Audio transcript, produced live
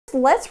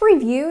Let's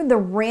review the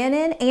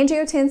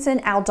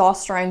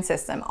Renin-Angiotensin-Aldosterone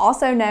System,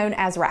 also known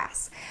as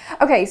RAAS.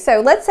 Okay, so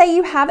let's say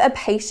you have a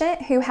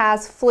patient who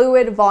has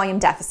fluid volume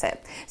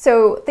deficit.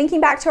 So thinking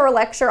back to our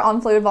lecture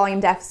on fluid volume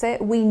deficit,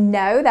 we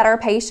know that our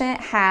patient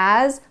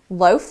has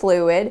low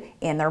fluid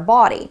in their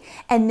body,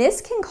 and this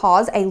can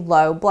cause a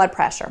low blood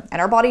pressure, and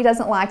our body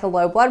doesn't like a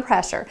low blood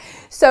pressure.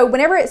 So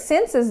whenever it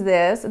senses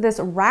this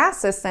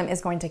RAAS system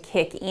is going to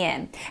kick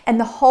in, and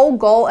the whole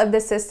goal of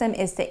this system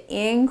is to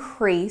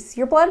increase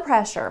your blood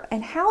pressure.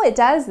 And how it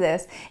does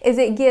this is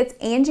it gets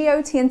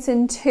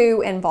angiotensin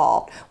II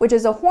involved, which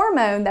is a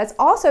hormone that's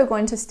also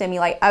going to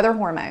stimulate other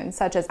hormones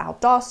such as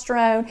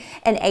aldosterone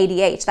and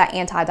ADH, that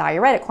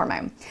antidiuretic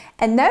hormone.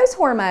 And those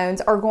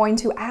hormones are going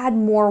to add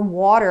more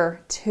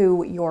water to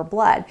your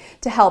blood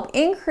to help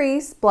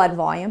increase blood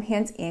volume,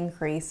 hence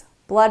increase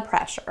blood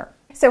pressure.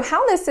 So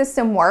how this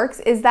system works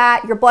is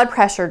that your blood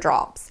pressure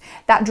drops.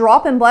 That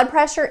drop in blood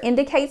pressure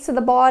indicates to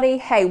the body,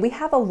 hey, we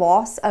have a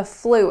loss of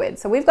fluid,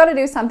 so we've got to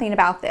do something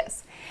about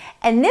this.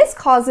 And this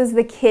causes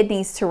the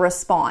kidneys to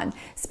respond,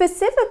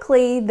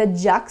 specifically the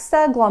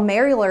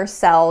juxtaglomerular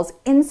cells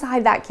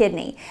inside that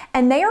kidney.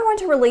 And they are going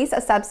to release a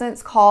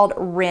substance called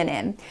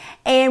renin.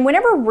 And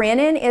whenever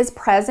renin is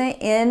present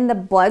in the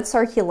blood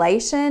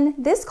circulation,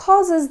 this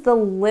causes the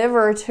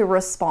liver to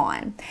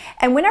respond.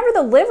 And whenever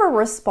the liver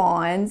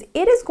responds,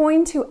 it is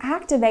going to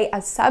activate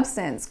a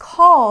substance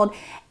called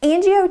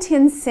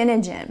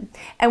angiotensinogen.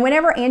 And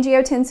whenever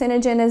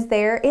angiotensinogen is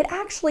there, it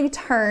actually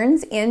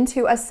turns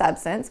into a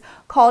substance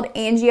called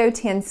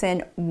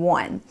angiotensin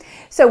I.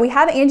 So we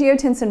have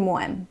angiotensin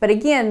I, but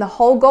again, the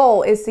whole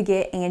goal is to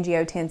get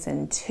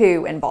angiotensin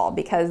II involved,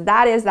 because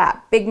that is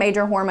that big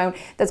major hormone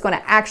that's going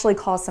to actually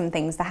cause some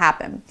things to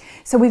happen.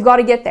 So we've got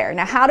to get there.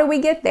 Now, how do we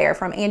get there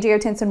from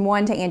angiotensin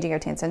I to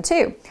angiotensin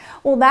II?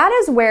 Well, that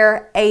is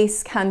where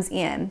ACE comes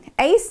in.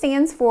 ACE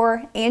stands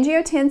for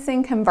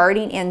angiotensin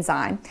converting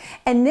enzyme,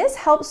 and this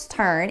helps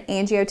turn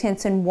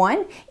angiotensin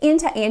I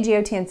into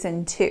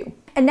angiotensin II.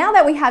 And now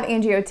that we have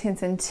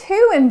angiotensin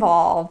II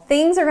involved,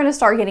 things are going to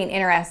start getting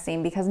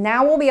interesting, because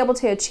now we'll be able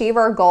to achieve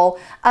our goal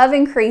of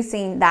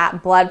increasing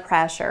that blood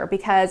pressure,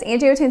 because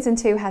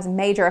angiotensin II has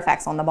major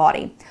effects on the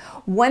body.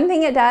 One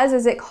thing it does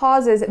is it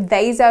causes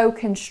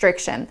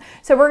vasoconstriction.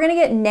 So we're going to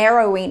get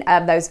narrowing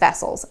of those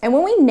vessels. And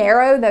when we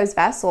narrow those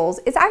vessels,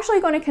 it's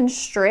actually going to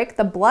constrict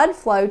the blood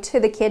flow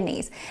to the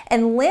kidneys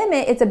and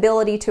limit its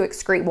ability to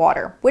excrete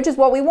water, which is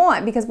what we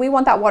want, because we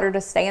want that water to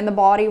stay in the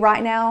body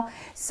right now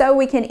so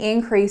we can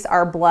increase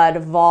our blood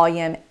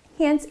volume,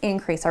 hence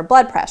increase our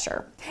blood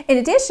pressure. In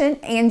addition,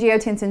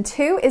 angiotensin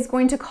II is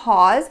going to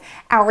cause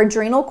our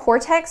adrenal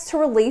cortex to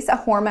release a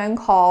hormone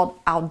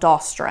called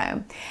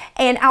aldosterone.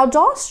 And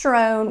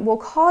aldosterone will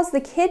cause the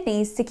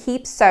kidneys to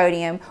keep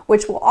sodium,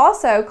 which will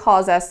also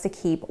cause us to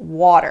keep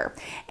water.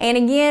 And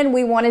again,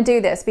 we want to do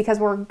this because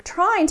we're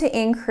trying to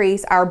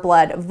increase our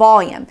blood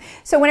volume.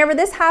 So whenever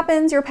this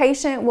happens, your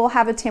patient will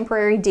have a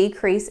temporary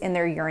decrease in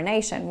their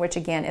urination, which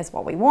again is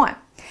what we want.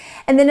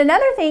 And then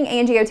another thing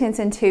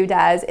angiotensin II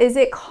does is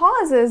it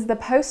causes the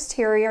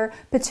posterior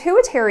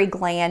pituitary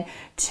gland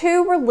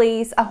to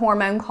release a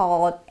hormone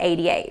called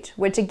ADH,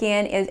 which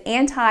again is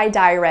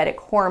antidiuretic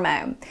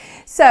hormone.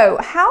 So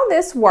how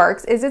this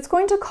works is it's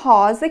going to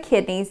cause the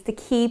kidneys to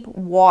keep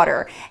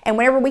water. And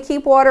whenever we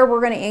keep water,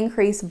 we're going to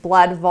increase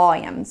blood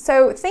volume.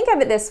 So think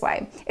of it this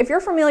way. If you're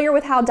familiar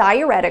with how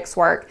diuretics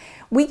work,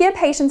 we give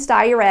patients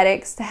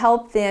diuretics to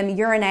help them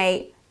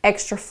urinate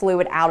extra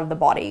fluid out of the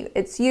body.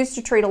 It's used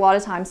to treat a lot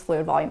of times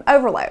fluid volume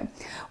overload.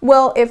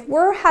 Well, if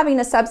we're having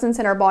a substance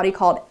in our body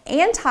called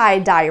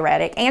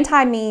antidiuretic,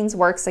 anti means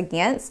works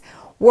against,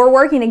 we're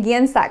working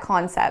against that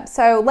concept.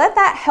 So let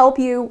that help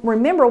you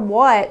remember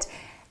what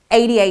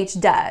ADH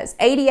does.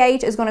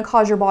 ADH is going to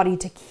cause your body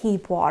to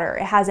keep water.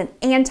 It has an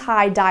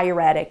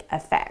antidiuretic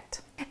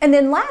effect. And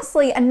then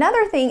lastly,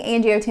 another thing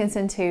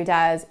angiotensin II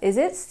does is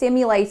it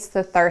stimulates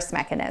the thirst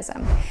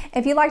mechanism.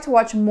 If you'd like to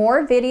watch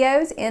more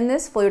videos in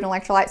this fluid and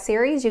electrolyte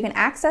series, you can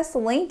access the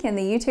link in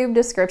the YouTube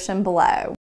description below.